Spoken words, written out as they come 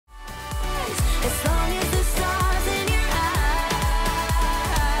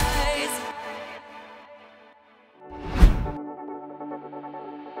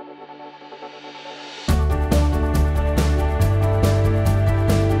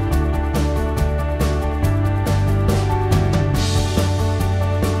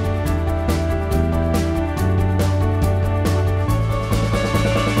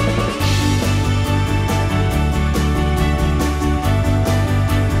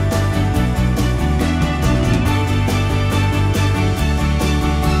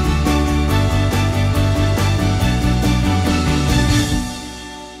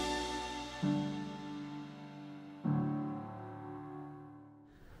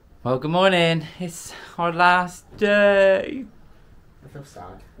Well, good morning. It's our last day. I feel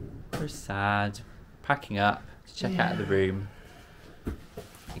sad. We're sad. Packing up to check out of the room.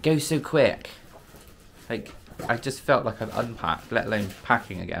 It goes so quick. Like, I just felt like I've unpacked, let alone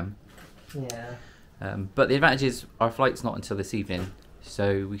packing again. Yeah. But the advantage is our flight's not until this evening,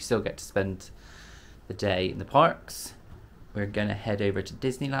 so we still get to spend the day in the parks. We're going to head over to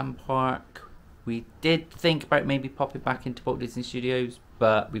Disneyland Park. We did think about maybe popping back into Walt Disney Studios,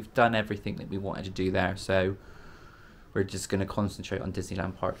 but we've done everything that we wanted to do there, so we're just going to concentrate on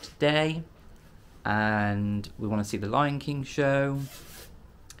Disneyland Park today. And we want to see the Lion King show,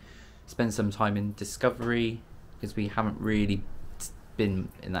 spend some time in Discovery, because we haven't really been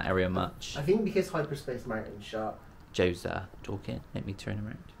in that area much. I think because Hyperspace Mountain's shut. Joe's talking. Let me turn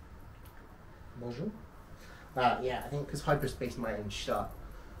around. Bonjour. Yeah, I think because Hyperspace Mountain's shut,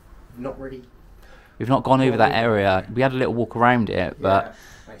 not really. We've not gone over that area. We had a little walk around it, but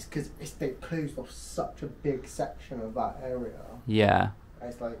yeah, it's because they closed off such a big section of that area. Yeah,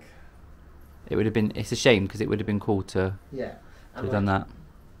 It's like, it would have been. It's a shame because it would have been cool to yeah, have done that.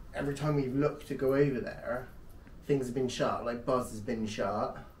 Every time we've looked to go over there, things have been shut. Like Buzz has been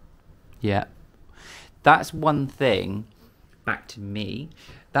shut. Yeah, that's one thing. Back to me.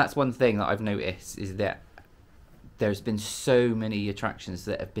 That's one thing that I've noticed is that there's been so many attractions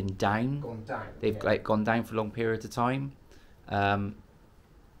that have been down. Gone down. They've like gone down for long periods of time. I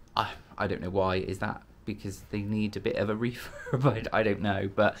don't know why. Is that because they need a bit of a refurb? I don't know,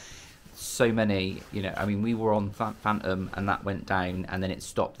 but so many. You know, I mean, we were on Phantom and that went down, and then it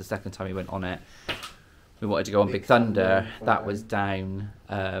stopped the second time we went on it. We wanted to go on Big Thunder. That was down.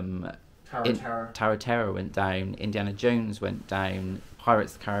 Tower Terror went down. Indiana Jones went down.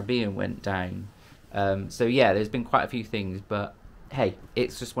 Pirates of the Caribbean went down. So yeah, there's been quite a few things, but hey,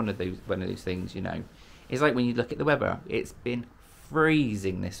 it's just one of those things, you know. It's like when you look at the weather, it's been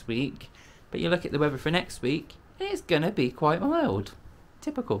freezing this week, but you look at the weather for next week, and it's gonna be quite mild.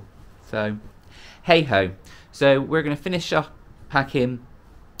 Typical. So, hey ho. So we're gonna finish up packing,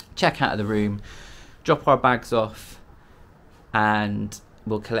 check out of the room, drop our bags off, and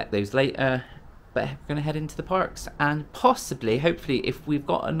we'll collect those later. But we're going to head into the parks, and possibly, hopefully, if we've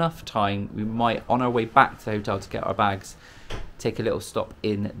got enough time, we might, on our way back to the hotel to get our bags, take a little stop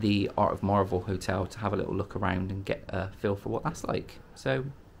in the Art of Marvel Hotel to have a little look around and get a feel for what that's like. So,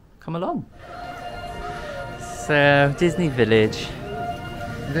 come along. So, Disney Village.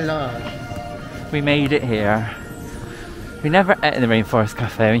 Village. We made it here. We never ate in the Rainforest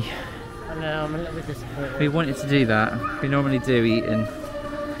Cafe. I know, I'm a little bit disappointed. We wanted to do that. We normally do eat in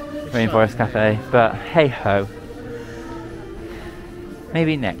Rainforest Cafe, but hey ho.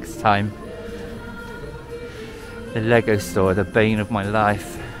 Maybe next time. The Lego store, the bane of my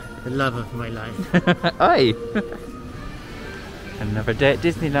life. The love of my life. Aye. Another day at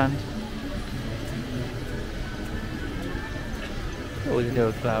Disneyland. All the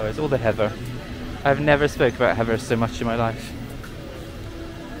little flowers, all the heather. I've never spoke about heather so much in my life.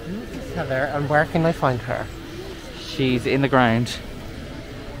 Heather, and where can I find her? She's in the ground.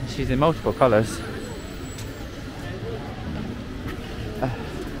 She's in multiple colours.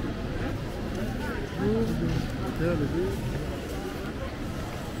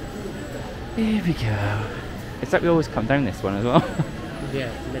 Here we go. It's like we always come down this one as well.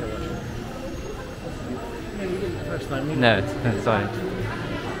 Yeah, the middle one. No, you didn't the first time. No, it's inside.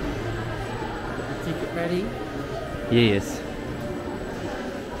 The ticket ready? Yes.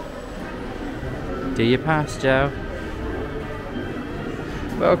 Do your pass, Joe.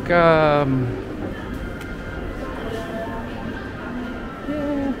 Welcome.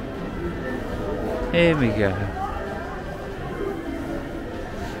 Yeah. Here we go.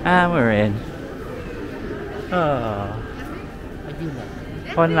 And we're in. Oh. I do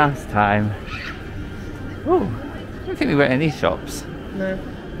that. One last time. Oh, I don't think we went in these shops. No,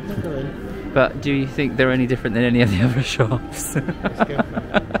 not going. But do you think they're any different than any of the other shops? Let's go for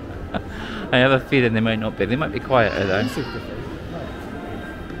it. I have a feeling they might not be. They might be quieter though. This is different.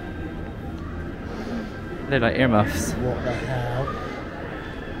 They're like earmuffs. What the hell?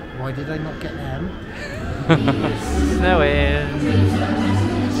 Why did I not get them? Snowing.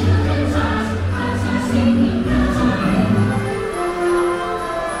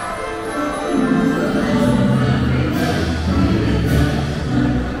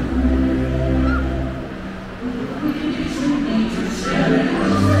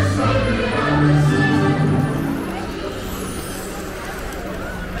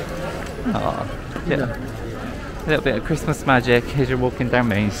 Oh, yeah. A little bit of Christmas magic as you're walking down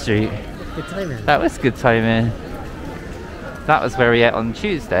Main Street. Good timing. That was good timing. That was where we ate on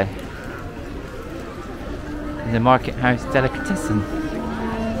Tuesday. In the Market House Delicatessen.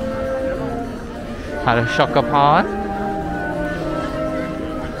 Had a chocopan.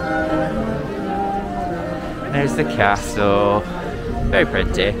 There's the castle. Very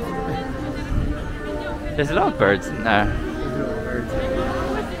pretty. There's a lot of birds in there.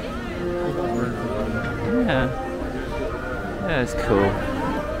 Yeah. Yeah, it's cool.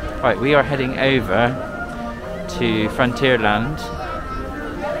 Right, we are heading over to Frontierland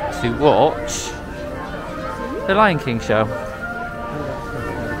to watch the Lion King show.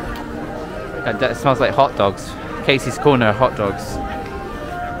 That smells like hot dogs. Casey's Corner hot dogs.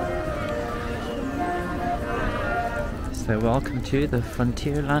 So welcome to the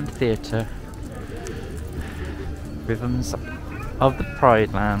Frontierland Theatre. Rhythms of the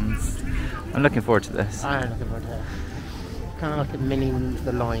Pride Lands. I'm looking forward to this. I'm looking forward to it. Kind of like a mini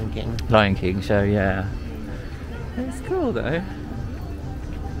The Lion King. Lion King show, yeah. It's cool though.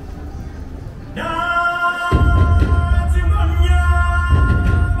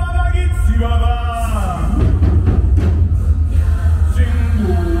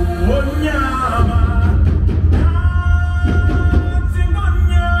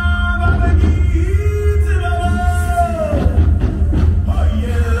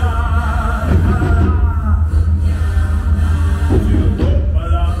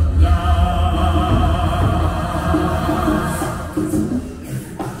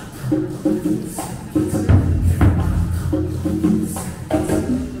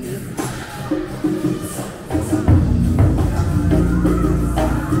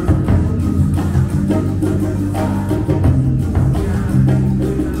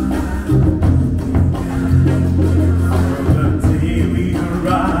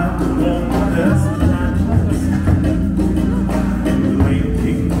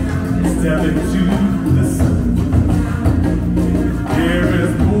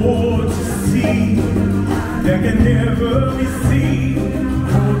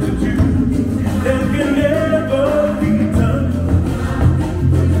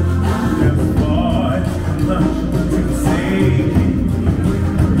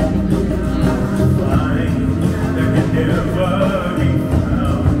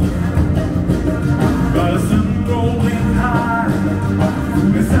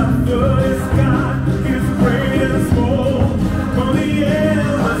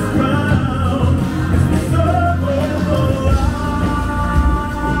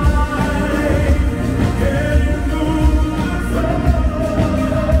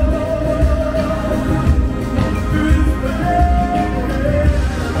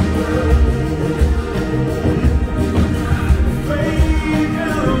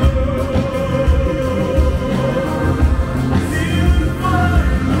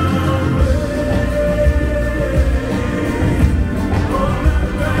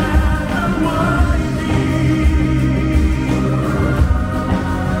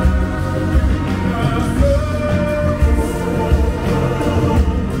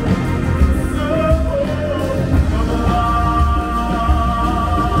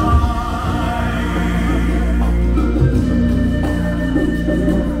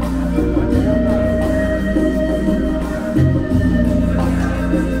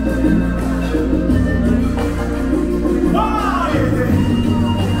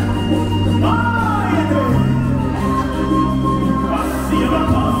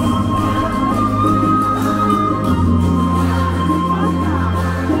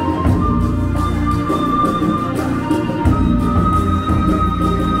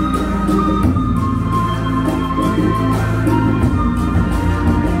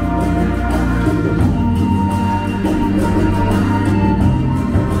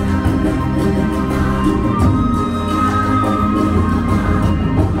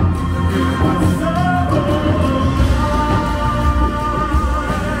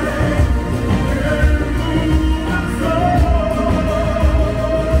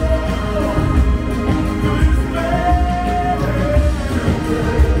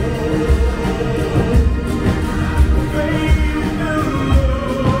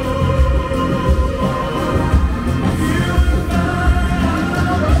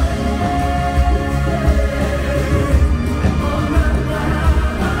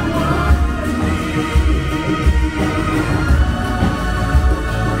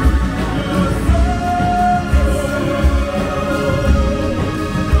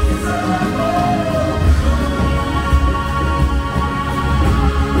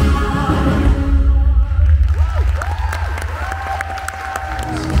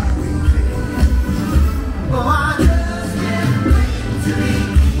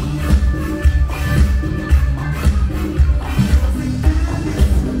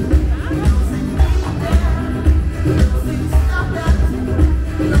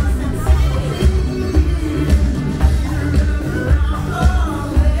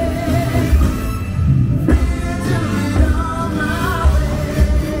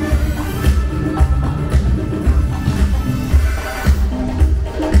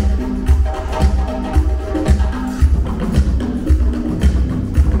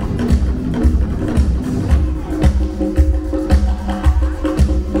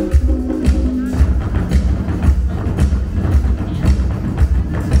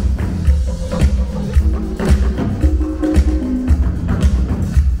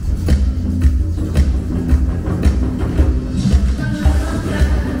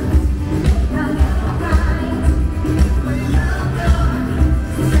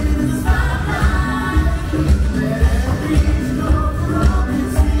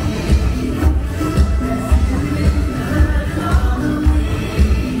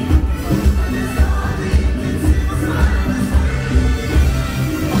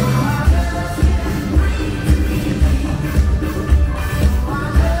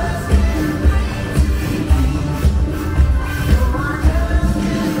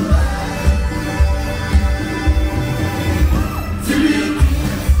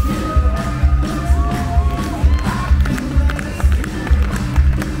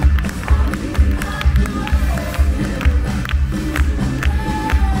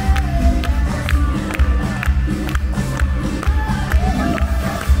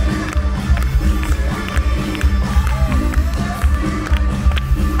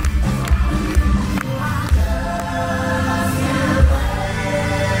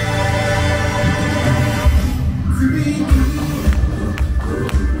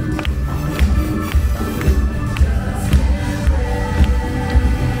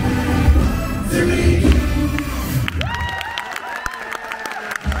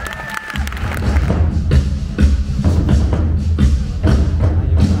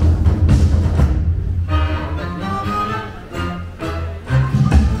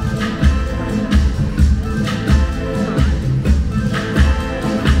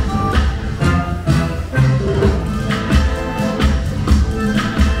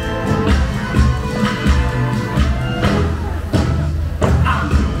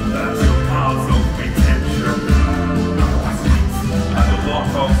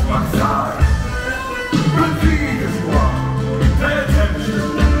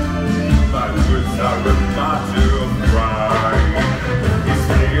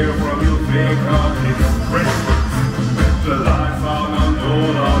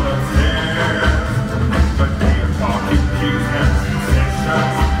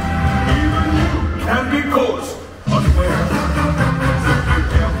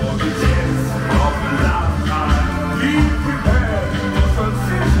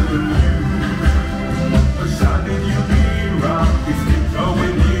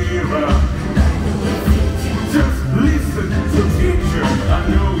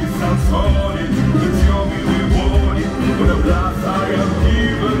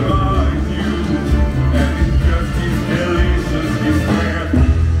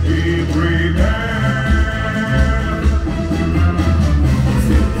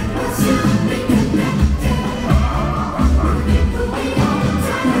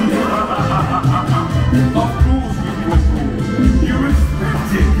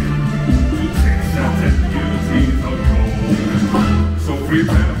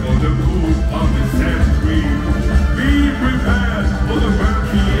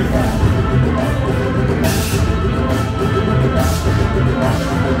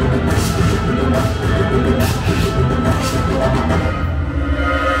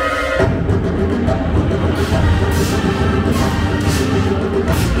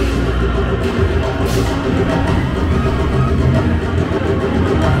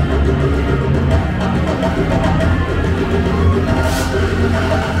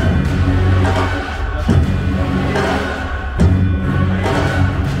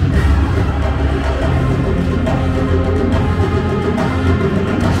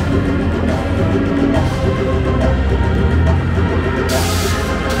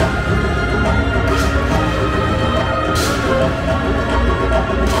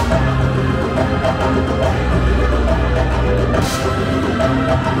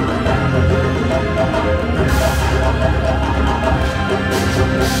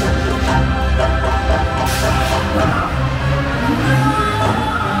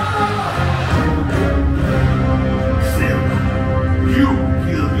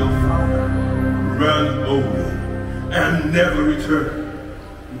 Never return.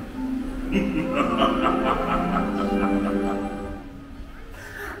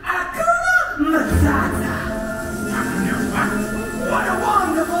 Hakuna Matata. What a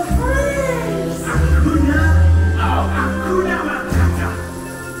wonderful phrase. Hakuna, oh Hakuna Matata.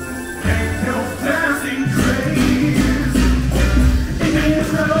 Ain't no passing craze. Ain't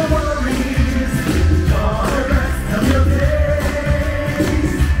no worries for the rest of your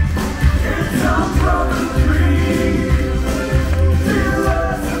days. It's all broken free.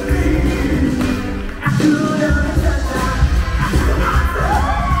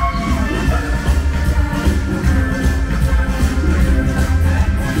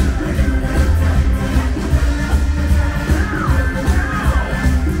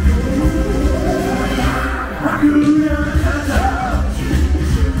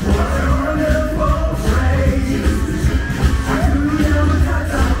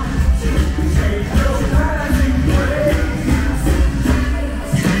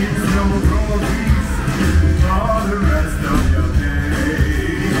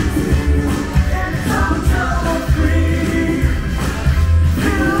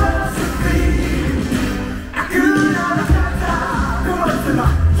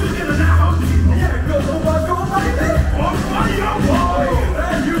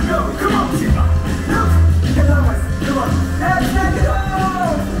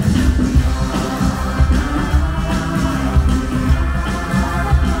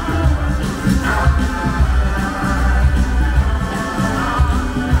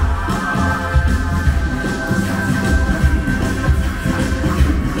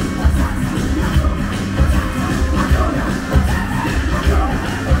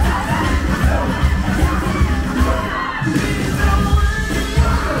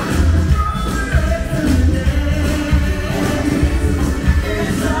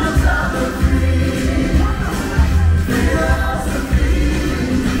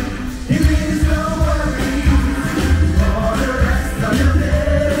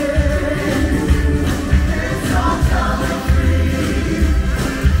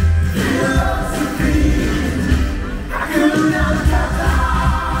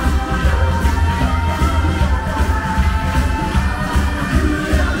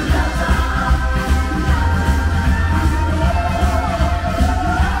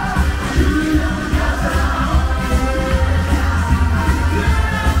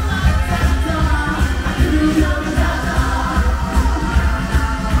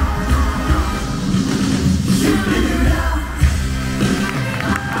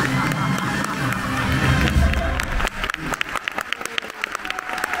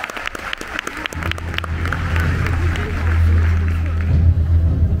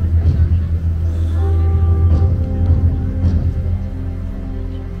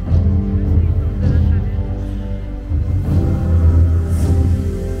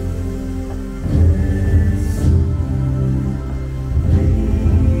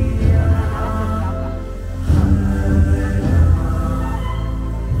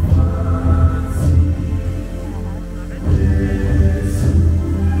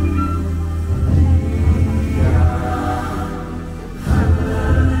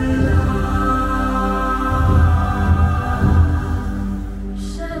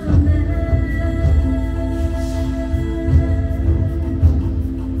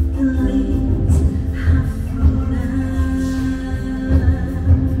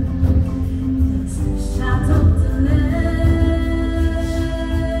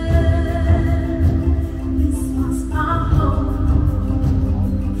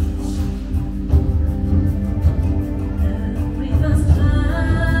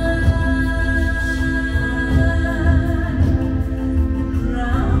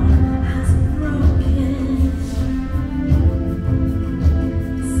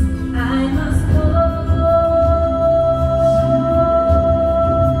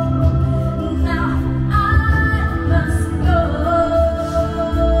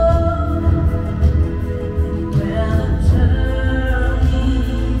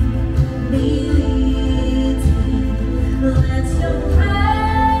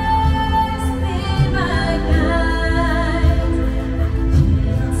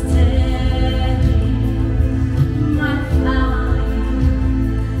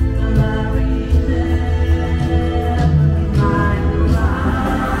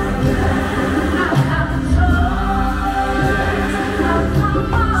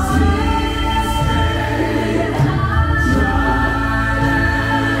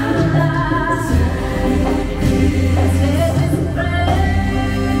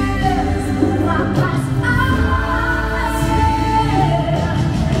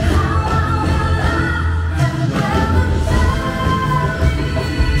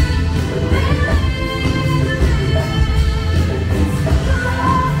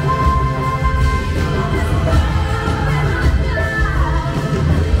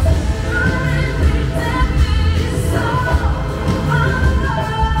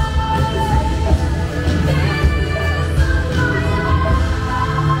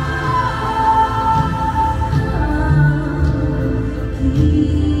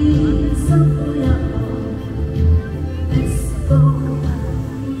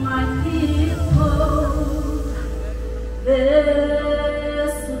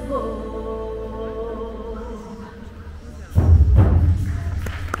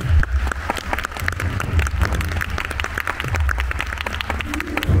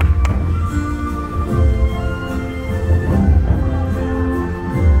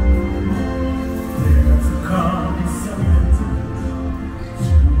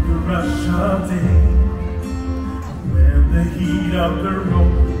 rush of day, when the heat of the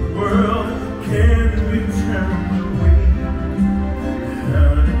Roman world can be turned away,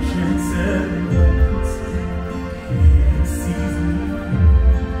 without a chance at moments, he sees me.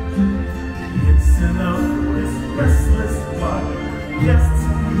 It's enough for this restless water,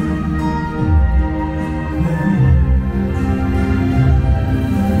 destiny.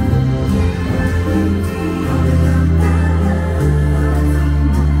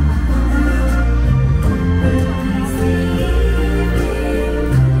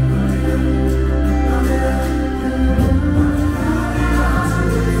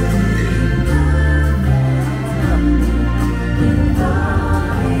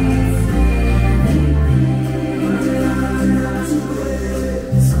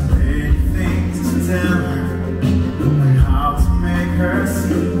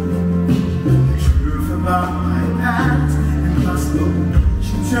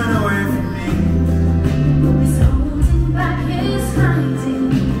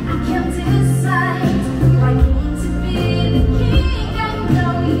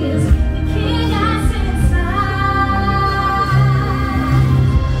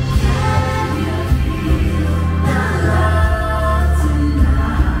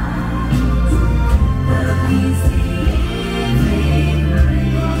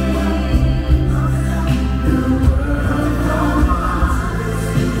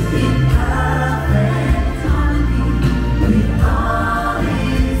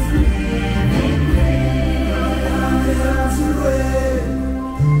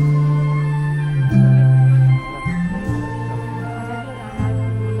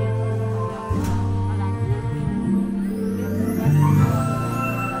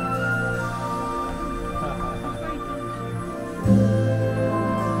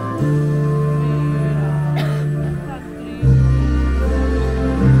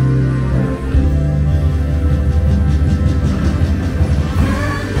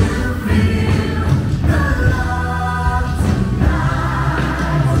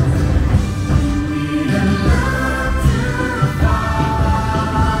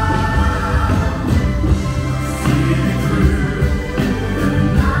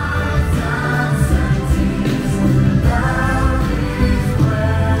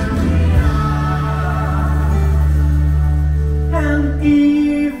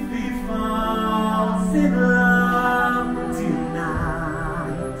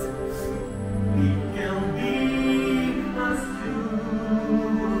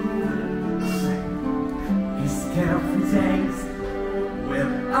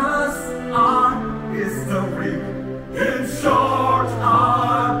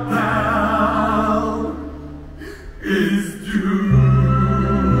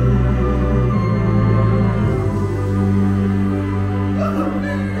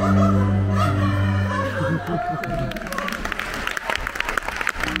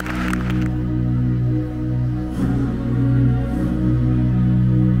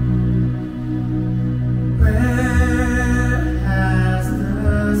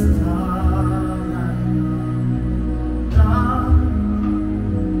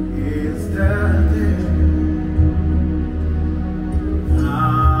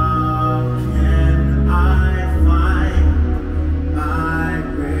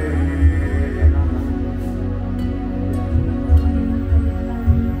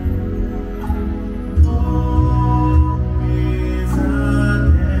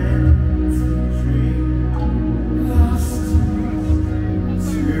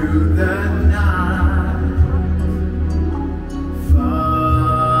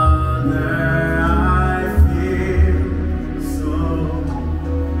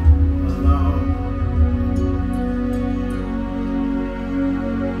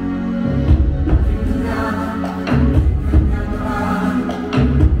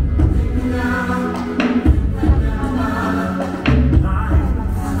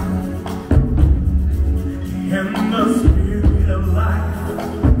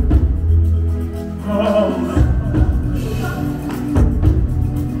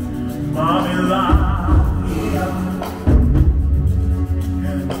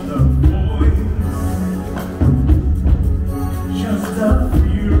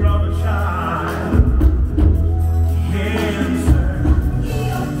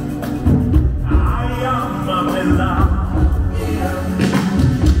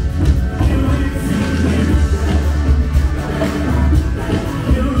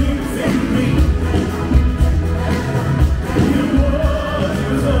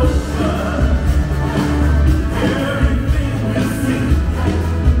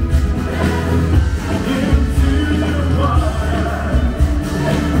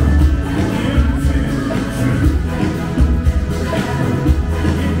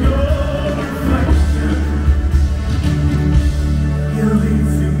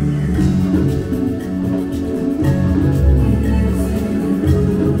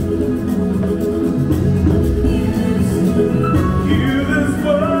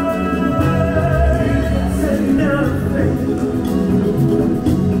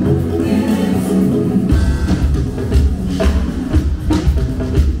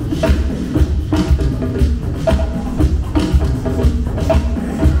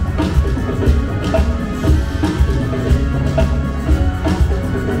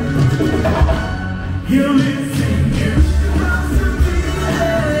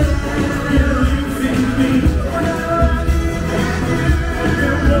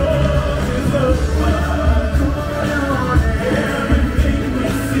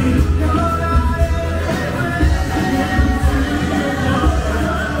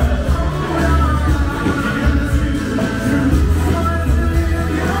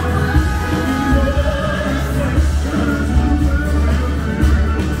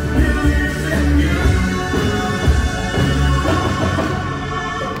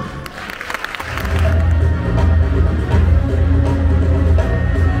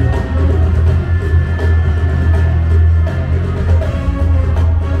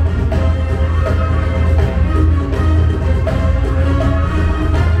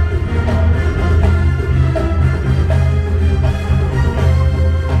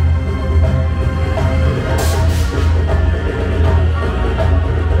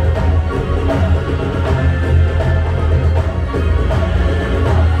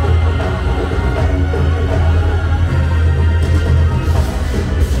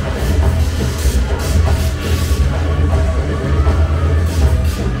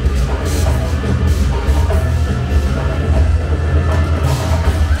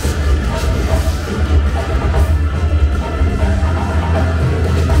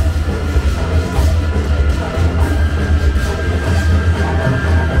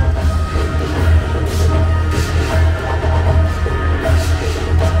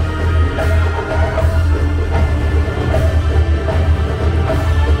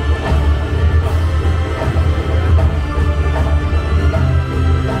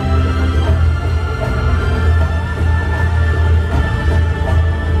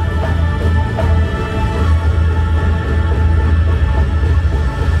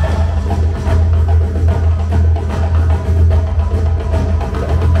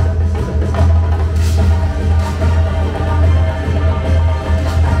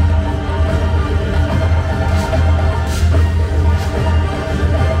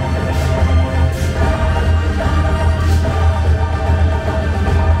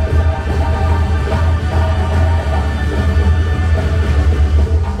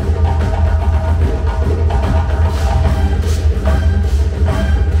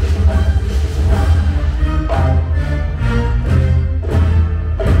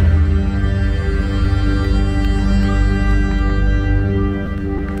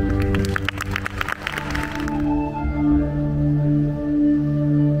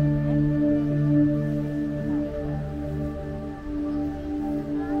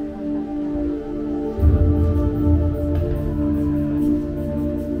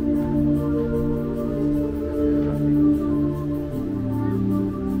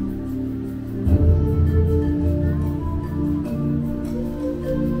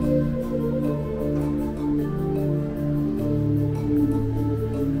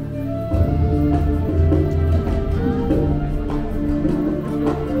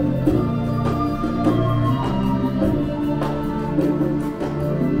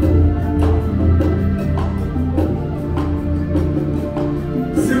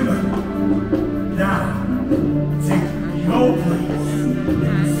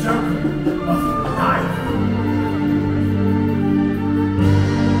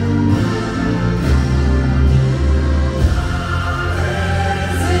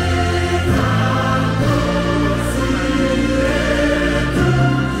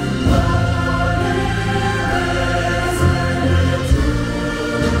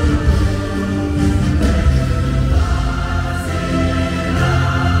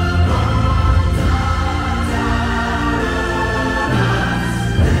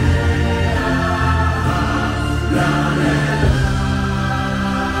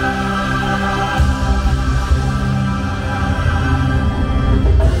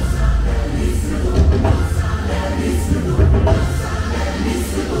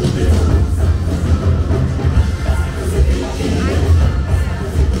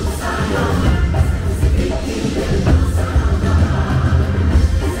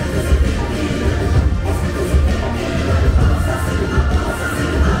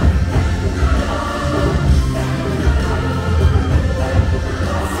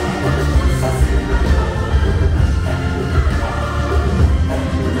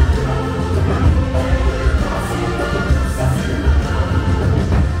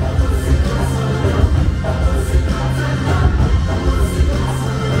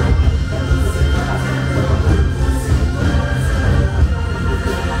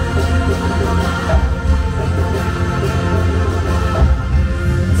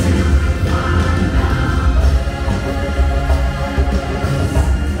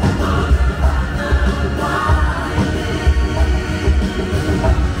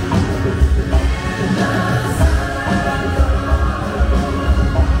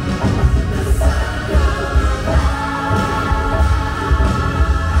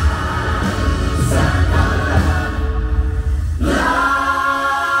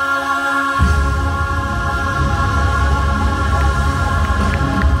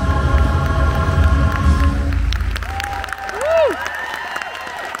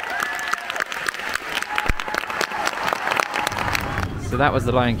 that was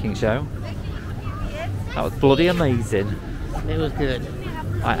the Lion King show. That was bloody amazing. It was good.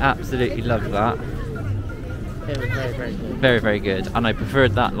 I absolutely loved that. It was very, very good. Very, very good. And I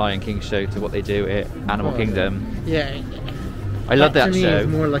preferred that Lion King show to what they do at Animal Kingdom. Yeah. I love that to me, show. It's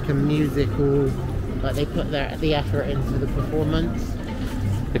more like a musical. Like they put the effort into the performance.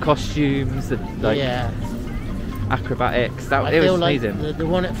 The costumes, the acrobatics. It was amazing. Like the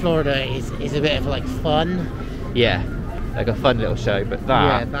one at Florida is a bit of like fun. Yeah, like a fun little show. But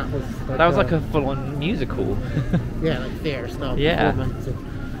that was like a full-on musical. Yeah, like theatre style performance of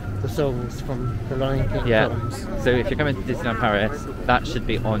the songs from the Lion King films. So if you're coming to Disneyland Paris, that should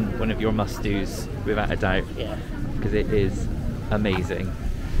be on one of your must-dos without a doubt. Yeah. Because it is amazing.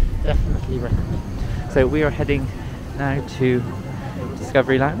 Definitely recommend. So we are heading now to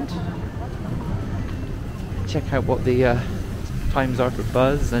Discoveryland. Check out what the times are for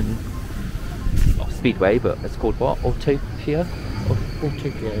Buzz and Speedway, but it's called what? Autopia?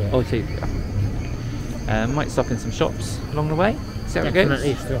 Autopia, yeah. Autopia. Might stop in some shops along the way. See how it goes.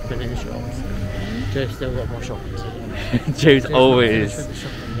 Definitely stopping in shops. Joe's still got more shopping to do. Joe's always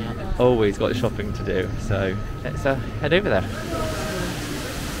shopping, always got shopping to do, so let's head over there.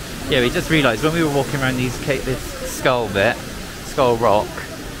 Yeah, we just realised when we were walking around this Skull Rock,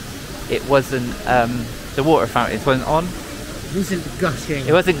 it wasn't, the water fountains wasn't on. It wasn't gushing.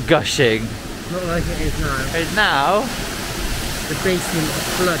 It wasn't gushing. Not like it is now. And now, the basement is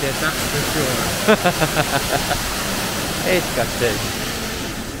flooded, that's for sure. it's gushing.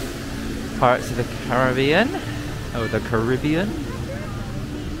 Pirates of the Caribbean. Oh, the Caribbean.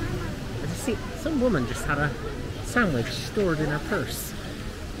 I just see some woman just had a sandwich stored in her purse.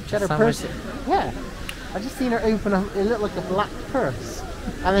 She had her Sandwich? purse. Yeah. I just seen her open it looked like a black purse.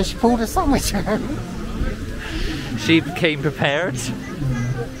 And then she pulled a sandwich out. She became prepared.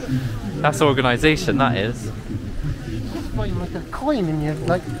 That's organisation, that is. Just find like a coin in your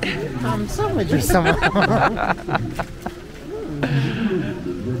like sandwich or something.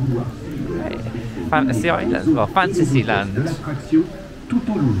 Fantasy Island, well, Fantasyland.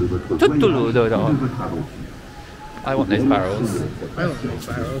 I want those barrels. I want those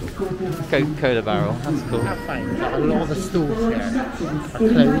barrels. Coca-Cola barrel, that's cool. I find that a lot of the stores here are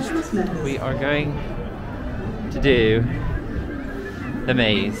closed. We are going to do the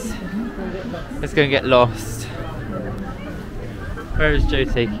maze. Let's go and get lost. Where is Joe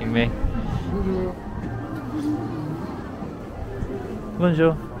taking me?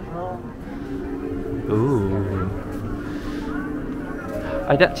 Bonjour. Ooh.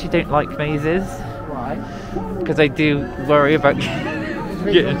 I actually don't like mazes. Why? Because I do worry about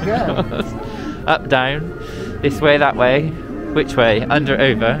getting lost. Up, down, this way, that way, which way, under,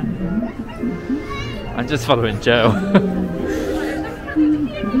 over. I'm just following Joe.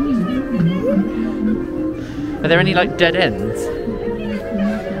 Are there any like dead ends?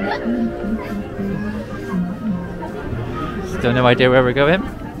 Still no idea where we're going?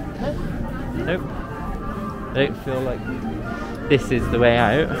 Nope. I don't feel like this is the way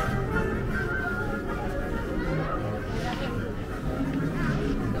out.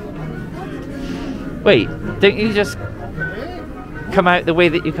 Wait, don't you just come out the way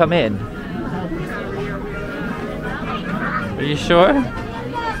that you come in? Are you sure?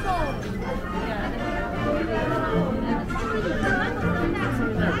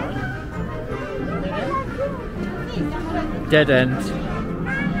 Dead end.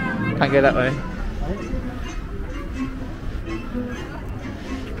 Can't go that way.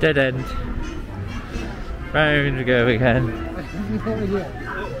 Dead end. Round we go again.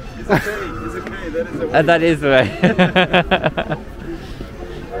 It's okay, that is a way. And that is the way.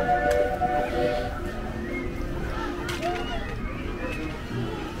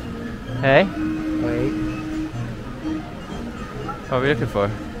 Hey? Wait. What are we looking for?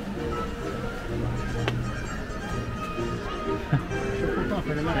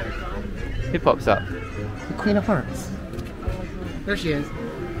 Who pops up? The Queen of Hearts. There she is.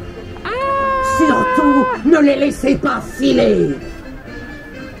 Surtout, ne les laissez pas filer.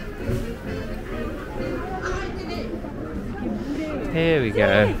 Here we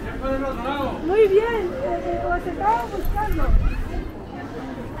go. Muy bien, os estaba buscando.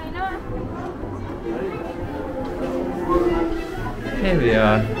 Here we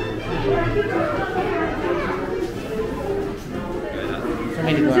are. For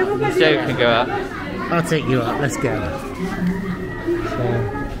me to go up. Joe can go up. I'll take you up. Let's go. So,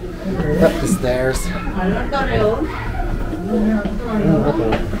 up the stairs. Oh, my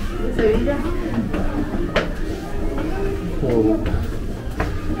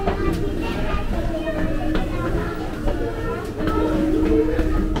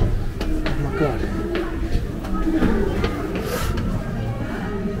God.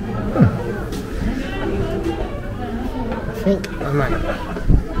 think I might. I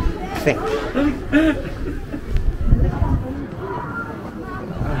think.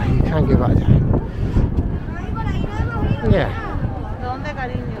 You can't go back down. Yeah.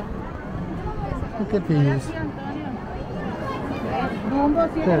 Look at these.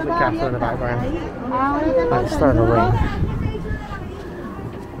 There's a castle in the background. Right, it's starting to rain.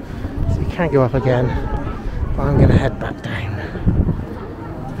 So you can't go up again. But I'm going to head back down.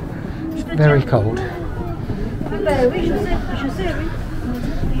 It's very cold. And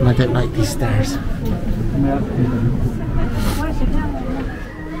I don't like these stairs.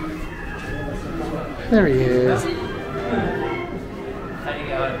 There he is. How you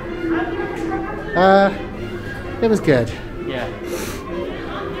going? It was good. Yeah.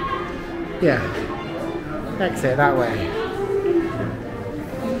 Yeah. Exit that way.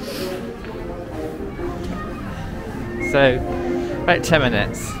 So, about 10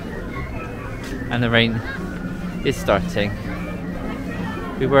 minutes, and the rain is starting.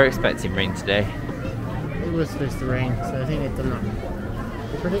 We were expecting rain today. It was supposed to rain, so I think they've done that.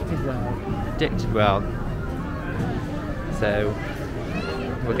 They predicted well. Predicted well. So,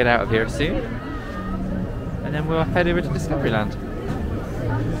 we'll get out of here soon, and then we'll head over to Discoveryland.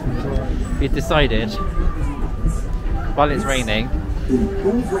 We decided, while it's raining,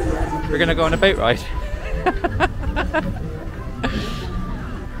 we're going to go on a boat ride.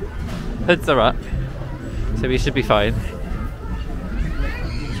 Hoods are up, so we should be fine.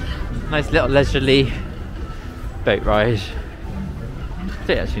 Nice little leisurely boat ride. I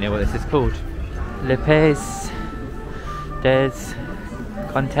don't actually know what this is called. Le Pays des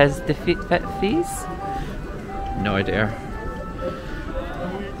Contes de Fils? No idea.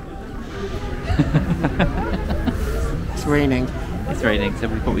 It's raining. It's raining, so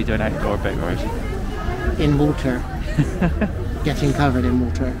we'll probably do an outdoor boat ride. In water. Getting covered in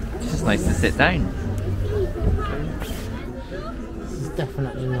water. It's just nice to sit down. This is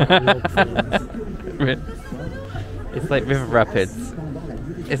definitely not log flumes. It's like River Rapids.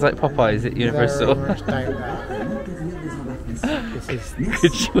 It's like Popeyes at Universal. Very much doubt that. This is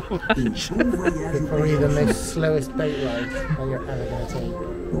Could you imagine? probably the most slowest boat ride that you're ever going to take.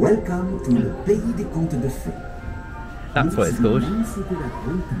 Welcome to the Pays des Contes de Fées. That's what it's called. The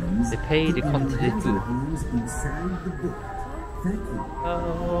Le Pays des Contes de Fous. Thank you.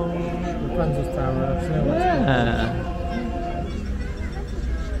 Oh. Rapunzel's Tower. Yeah.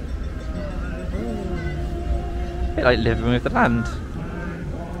 A bit like living with the land.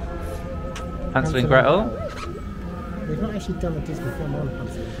 Hansel and Gretel? We've not actually done a Disney film on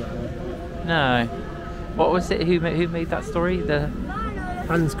Hansel and Gretel. No. What was it? Who made that story?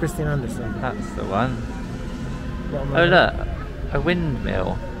 Hans Christian Andersen. That's the one. What am I Oh on? look, a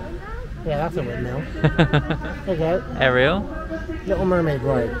windmill. Yeah, that's a windmill. There you go. Ariel. Little Mermaid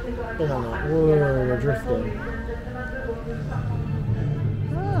ride. Been on that. Whoa, we're drifting.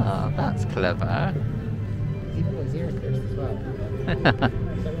 Oh, that's clever. He's got his ear pierced as well. Is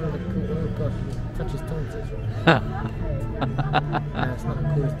that one of the cool... Oh god, he touches tonsils, right? No, it's not the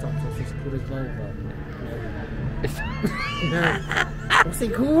coolest tonsils, it's the coolest vulva. No. What's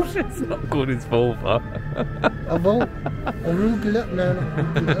it called? It's not called his vulva. A vulva? A rugula? No, not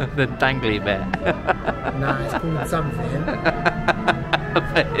rugula. The dangly bit. Nah, it's called something.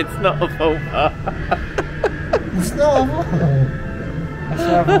 But it's not a vulva. It's not a vulva. That's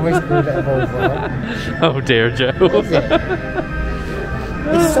why I've always called it a vulva. Oh dear, Joe. What is it?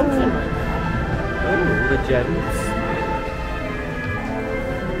 It's something like that. Oh, the gents.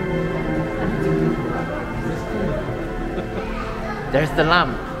 There's the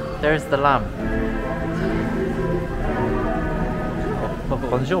lamp. There's the lamp. Oh,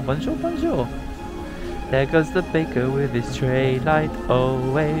 bonjour, bonjour, bonjour. There goes the baker with his tray, like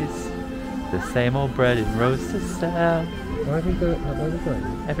always. The same old bread and roast to sell. Where are we going?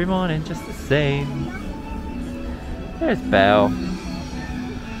 Every morning, just the same. There's Belle.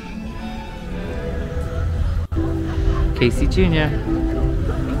 Casey Jr.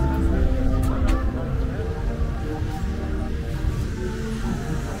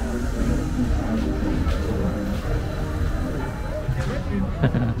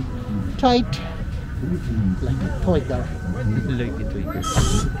 Tight. Like a toy car. Look at it.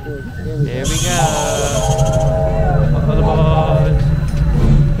 There There we go. All aboard.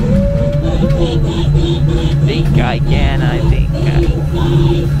 Think I can, I think I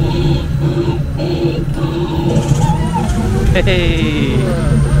Hey!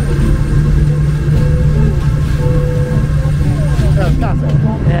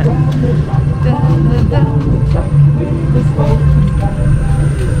 Yeah.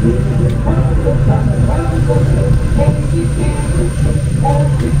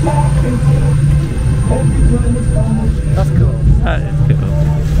 That's That is cool.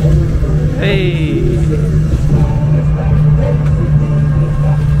 Hey!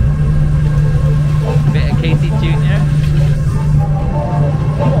 Bit of Casey Jr.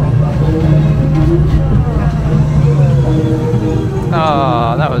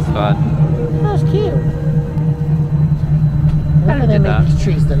 Oh, that was fun. That was cute. How Why do did they that? make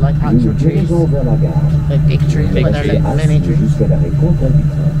trees that like actual trees? Like big trees, Big but they're like trees. mini trees. Jusqu'à l'arrêt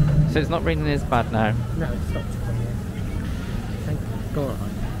contradictoire. So it's not raining as bad now. No, it's not too funny. Thank God.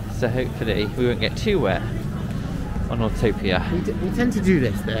 So hopefully we won't get too wet on Autopia. We tend to do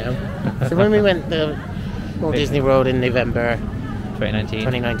this though. So when we went to Walt Disney World in November 2019.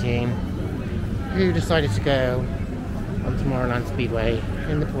 2019, we decided to go on Tomorrowland Speedway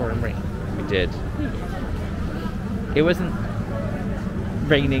in the pouring rain. We did. It wasn't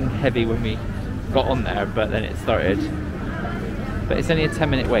raining heavy when we got on there, but then it started. But it's only a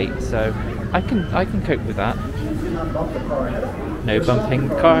 10-minute wait, so I can cope with that. No bumping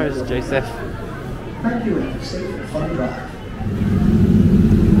cars, Joseph. Thank you and safe and fun drive.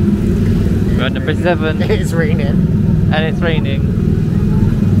 We're on number 7, It's raining. and it's raining.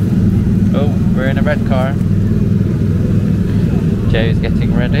 Oh, we're in a red car. Joe's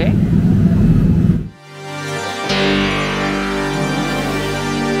getting ready.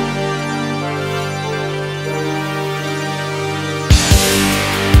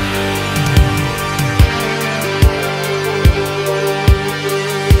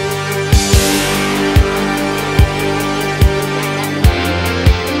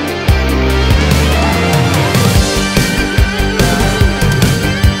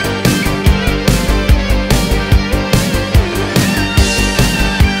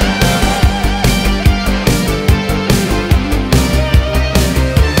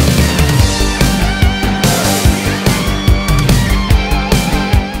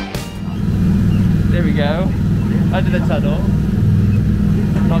 There we go. Under the tunnel.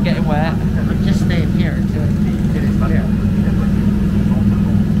 Not getting wet. I'm just staying here until it's clear.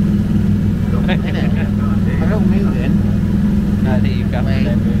 I'm not moving. No, I think you've got Wait.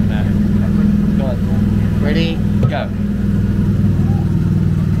 to move now. Go on. Ready? Go.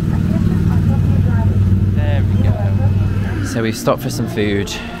 There we go. So we've stopped for some food.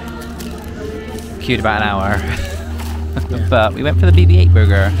 Queued about an hour. But we went for the BB-8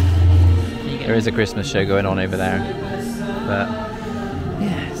 burger. There is a Christmas show going on over there. But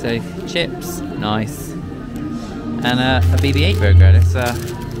yeah, so chips, nice. And a BB-8 burger. Let's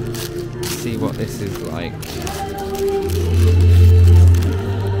see what this is like.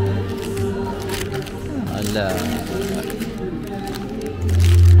 I love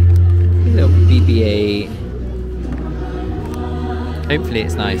little BB-8. Hopefully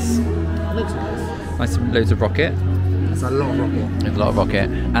it's nice. It looks nice. Nice, loads of rocket. It's a lot of rocket. There's a lot of rocket,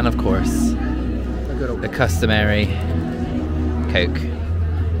 and of course A good old the customary Coke.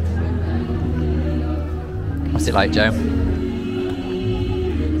 What's it like, Joe?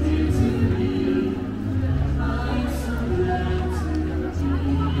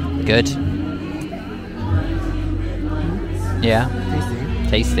 Good. Yeah,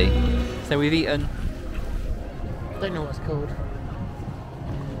 tasty. tasty. So we've eaten Don't know what it's called.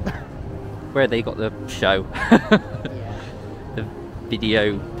 where they got the show. Yeah. The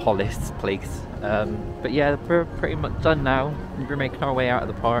video police place. But yeah, we're pretty much done now. We're making our way out of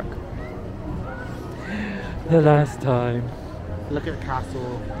the park. The last time. Look at the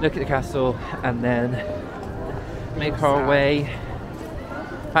castle. Look at the castle and then make our way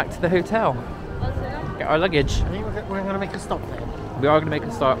back to the hotel. Get our luggage. I think we're going to make a stop there. We are going to make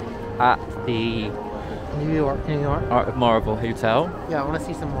a stop at the New York. Art of Marvel Hotel. Yeah, I want to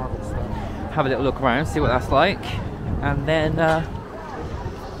see some Marvel stuff. Have a little look around, see what that's like. And then,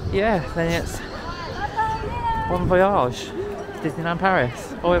 yeah, then it's bon voyage. Disneyland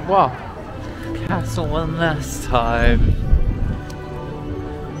Paris. Au revoir. Castle one last time.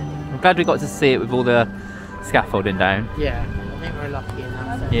 I'm glad we got to see it with all the scaffolding down. Yeah, I think we're lucky in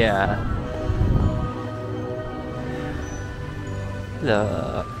that sense. Yeah.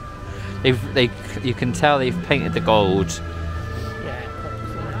 Look. You can tell they've painted the gold. Yeah.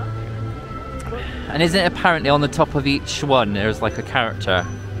 And isn't it apparently on the top of each one there's like a character?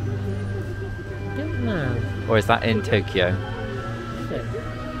 I don't know. Or is that in Tokyo?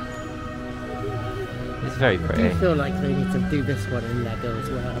 It's very I do pretty. feel like they need to do this one in Lego as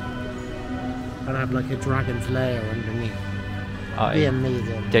well. And have like a dragon's lair underneath. It'd be I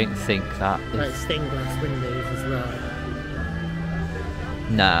amazing. don't think that Like is... stained glass windows as well.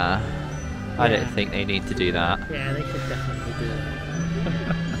 Nah. I Yeah. don't think they need to do that. Yeah, they should definitely do that. I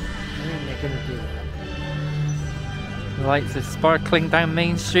think they're gonna do that. Lights are sparkling down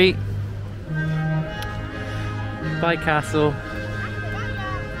Main Street. Bye, castle.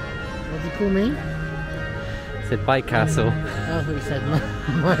 What did you call me? Said bye castle. I thought you said my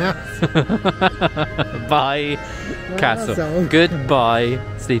house. Bye castle. castle. Goodbye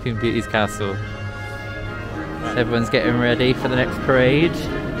Sleeping Beauty's castle. So everyone's getting ready for the next parade.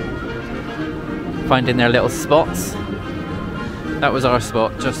 Finding their little spots. That was our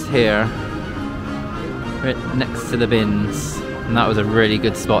spot just here. Right next to the bins. And that was a really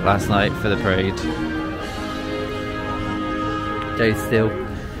good spot last night for the parade. Joe's still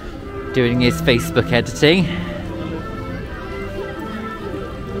doing his Facebook editing.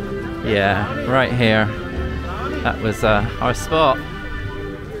 Yeah, right here. That was our spot.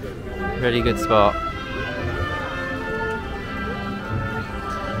 Really good spot.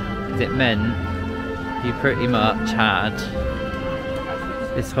 It meant you pretty much had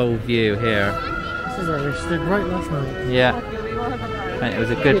this whole view here. This is where we stood right last night. Yeah, and it was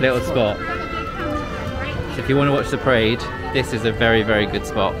a good little spot. So if you want to watch the parade, this is a very, very good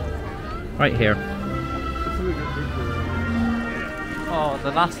spot. Right here. Oh,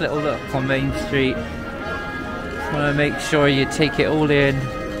 the last little look on Main Street. Just want to make sure you take it all in.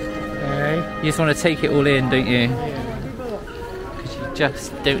 Okay. You just want to take it all in, don't you? Because you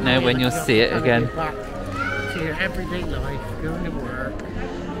just don't know when you'll see it again. Back to your everyday life, going to work.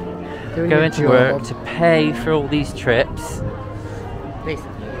 Going to work to pay for all these trips.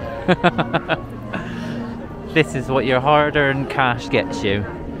 This is what your hard-earned cash gets you.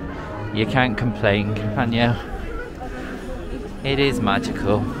 You can't complain, can you? It is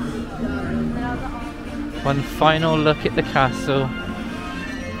magical. One final look at the castle.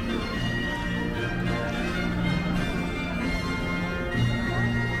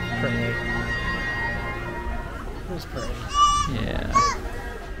 Pretty. It was pretty. Yeah.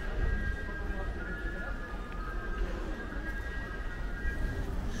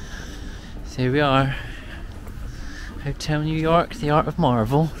 So here we are. Hotel New York, the Art of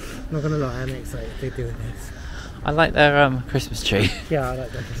Marvel. Not gonna lie, I'm excited they're doing this. I like their Christmas tree. Yeah, I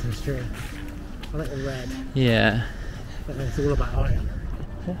like the Christmas tree. I like the red. Yeah. But it's all about iron.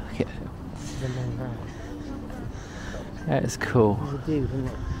 Okay. This is a long house. That is cool. There's a dude, isn't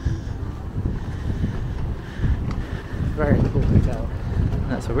it? Very cool hotel.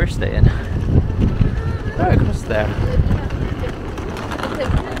 That's where we're staying. Right across there.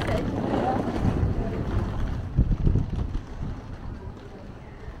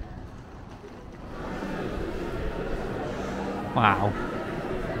 Wow.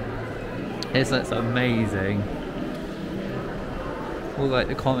 This looks amazing. All like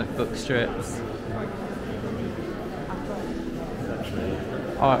the comic book strips.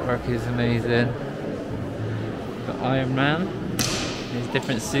 Artwork is amazing. Got Iron Man, his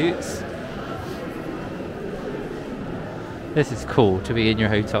different suits. This is cool to be in your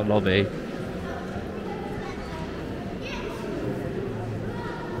hotel lobby.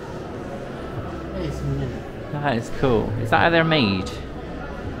 That is cool. Is that how they're made?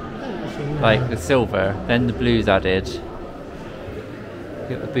 Like the silver, then the blues added.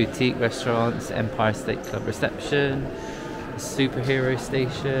 You got the boutique restaurants, Empire State Club reception, the superhero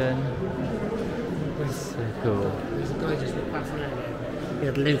station. So cool. There's a guy just passing out. He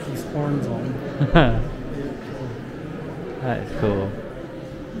had Loki's horns on. That is cool.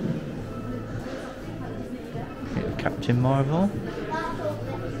 Bit of Captain Marvel.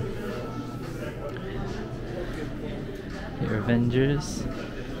 Your Avengers.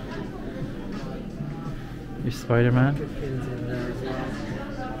 Your Spider-Man.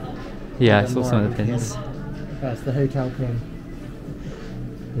 Yeah, I saw some of the pins. That's the hotel pin.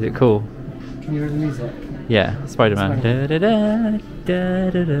 Is it cool? Can you hear the music? Yeah, Spider-Man. Da, da, da, da,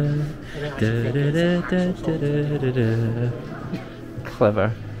 da, da, da, da, da.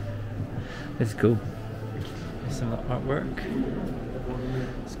 Clever. It's cool. There's some of that artwork.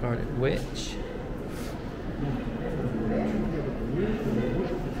 Scarlet Witch.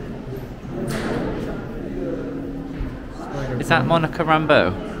 Is that Monica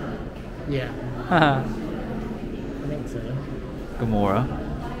Rambeau? Yeah, Haha. I think so. Gamora.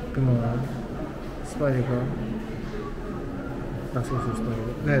 Gamora. Spider-Girl. That's also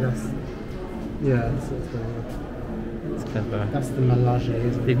Spider-Girl. No, that's... Yeah, that's also Spider-Girl. It's clever. That's the Melage,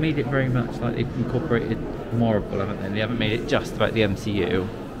 isn't it? They've made it very much like they've incorporated Marvel, haven't they? They haven't made it just about the MCU.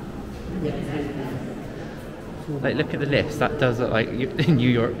 Yeah. Like, look at the lifts. That does look like New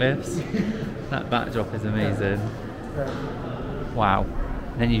York lifts. That backdrop is amazing. Wow.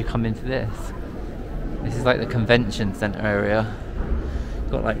 And then you come into this. This is like the convention centre area.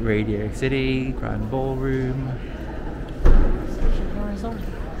 Got like Radio City, Grand Ballroom.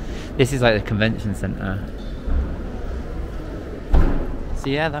 This is like the convention centre. So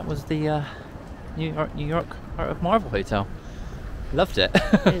yeah, that was the New York Art of Marvel Hotel. Loved it.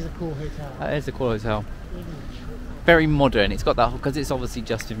 It is a cool hotel. That is a cool hotel. Very modern. It's got that, because it's obviously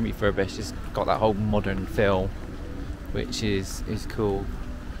just been refurbished. It's got that whole modern feel, which is cool.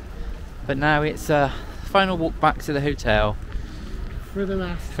 But now it's a final walk back to the hotel For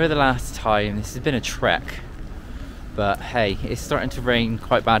the last time. This has been a trek, but hey, it's starting to rain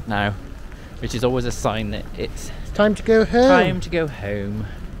quite bad now, which is always a sign that it's time to go home. time to go home.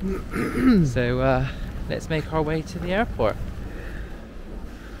 So let's make our way to the airport.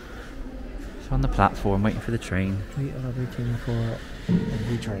 So on the platform, waiting for the train. We are waiting for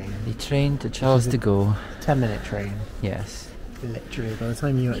the train. The train to Charles de Gaulle. 10-minute train. Yes. Literally, by the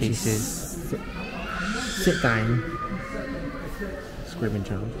time you actually sit down, screaming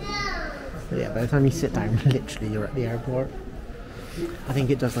child. But yeah, by the time you sit down, literally you're at the airport. I think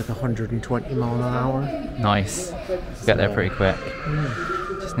it does like 120 miles an hour. Nice. Get there pretty quick.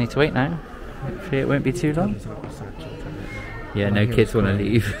 Just need to wait now. Hopefully it won't be too long. Yeah, no kids want to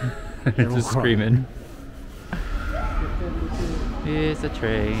leave. They're just screaming. Here's the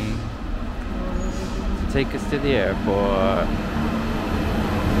train. Take us to the airport.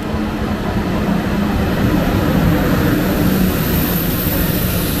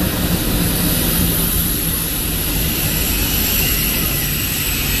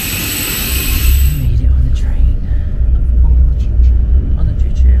 Made it on the train. On the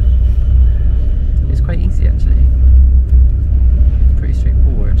choo-choo. It's quite easy actually. It's pretty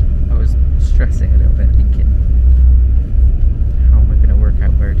straightforward. I was stressing a little bit, thinking, how am I going to work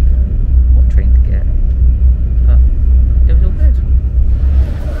out where to go, what train to get? But it was all good.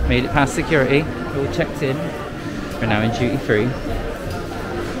 Made it past security, all checked in. We're now in duty free.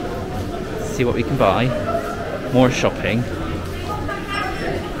 See what we can buy. More shopping.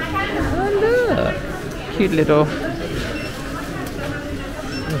 Oh look! Cute little.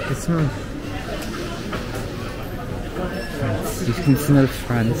 Look, it's smell. You can smell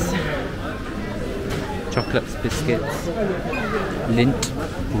France. Chocolates, biscuits, lint.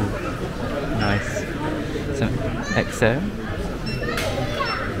 Ooh, nice. Some XO.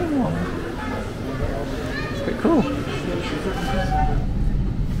 Oh, it's pretty cool.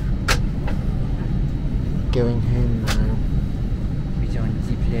 Going home now. We joined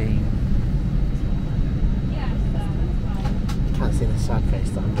the plane. Can't see the sad face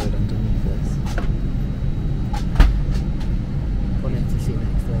that I'm doing underneath this. Wanted to see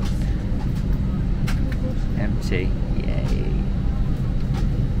next to this. Empty. Yay.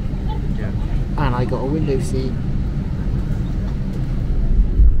 Yeah. And I got a window seat.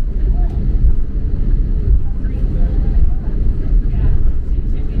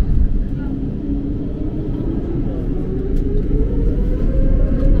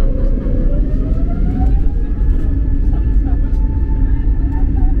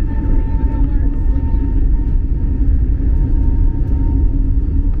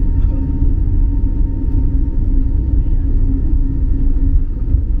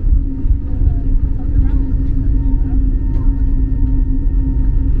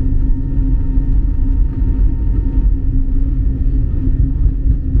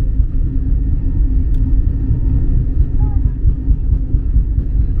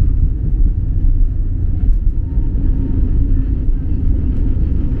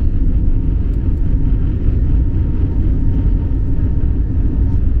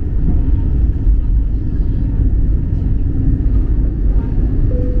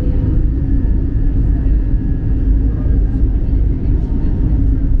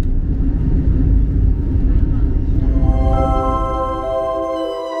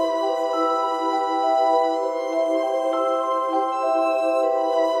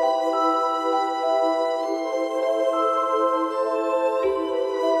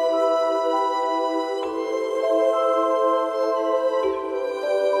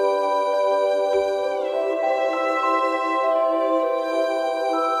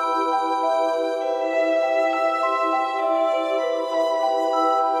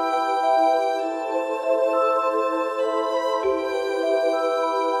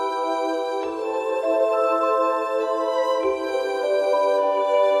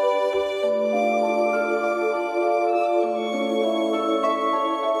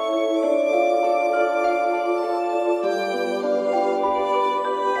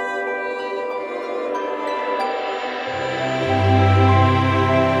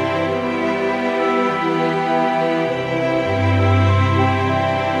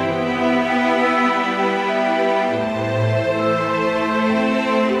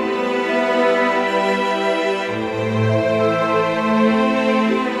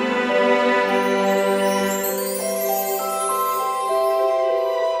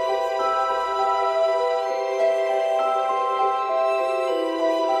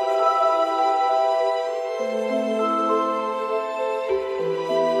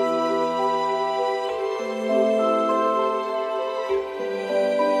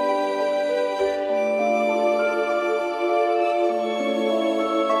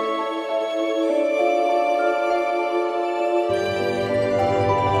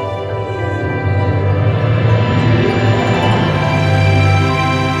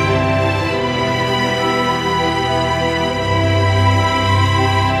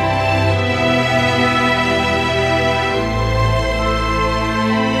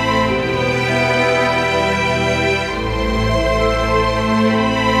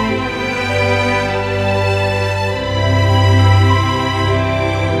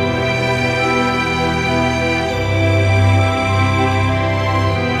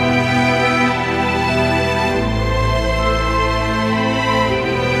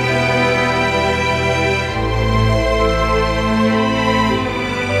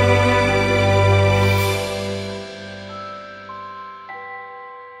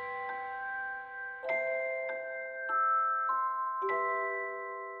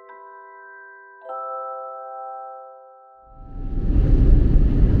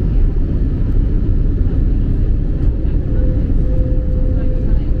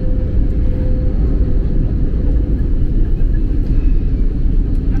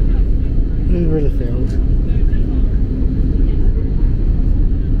 spoiler filled.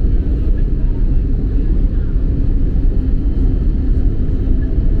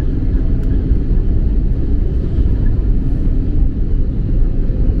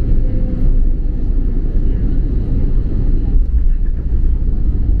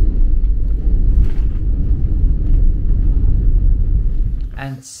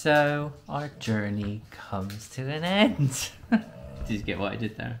 And so our journey comes to an end. Did you get what I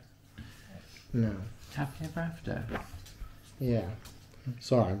did there? No. Happy ever after. Yeah.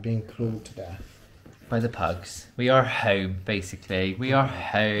 Sorry, I'm being clawed to death. By the pugs. We are home, basically. We are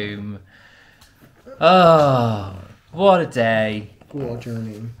home. Oh, what a day. What a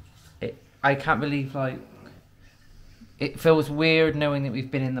journey. I can't believe, like, it feels weird knowing that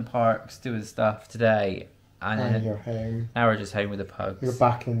we've been in the parks doing stuff today. And you're home. Now we're just home with the pugs. You're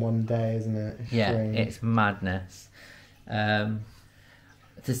back in one day, isn't it? It's strange. It's madness.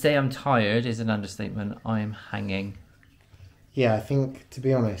 To say I'm tired is an understatement. I am hanging. Yeah, I think, to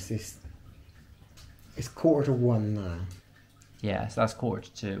be honest, it's 1:45 now. Yeah, so that's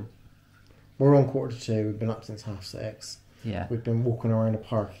 1:45. We're on 1:45. We've been up since 6:30. Yeah. We've been walking around the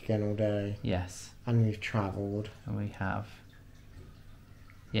park again all day. Yes. And we've travelled. And we have.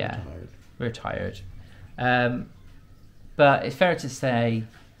 Yeah. We're tired. But it's fair to say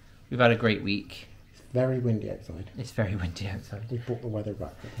we've had a great week. It's very windy outside. It's very windy outside. We brought the weather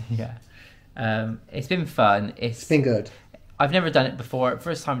back. Yeah. It's been fun. It's been good. I've never done it before.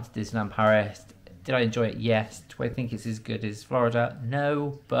 First time to Disneyland Paris. Did I enjoy it? Yes. Do I think it's as good as Florida?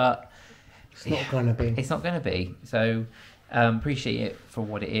 No, but it's not going to be. It's not going to be. So appreciate it for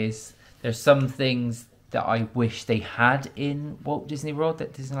what it is. There's some things that I wish they had in Walt Disney World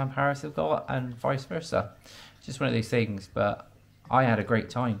that Disneyland Paris have got, and vice versa. It's just one of those things, but I had a great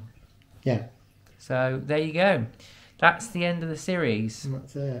time. Yeah. So there you go. That's the end of the series. And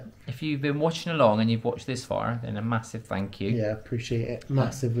that's it. If you've been watching along and you've watched this far, then a massive thank you. Yeah, appreciate it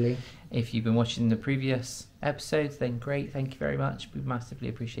massively. If you've been watching the previous episodes, then great. Thank you very much. We massively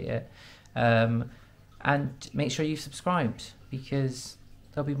appreciate it. And make sure you've subscribed, because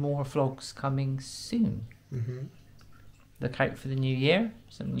there'll be more vlogs coming soon. Mm-hmm. Look out for the new year.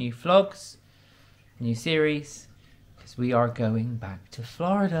 Some new vlogs, new series, because we are going back to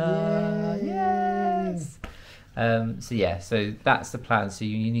Florida. Yay. Yes. So that's the plan. So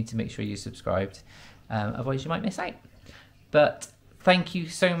you need to make sure you're subscribed. Otherwise you might miss out. But thank you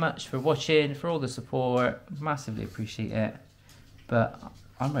so much for watching, for all the support. Massively appreciate it. But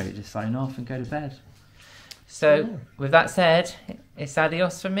I'm ready to sign off and go to bed. So, with that said, it's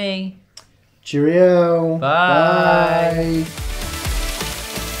adios for me. Cheerio. Bye. Bye.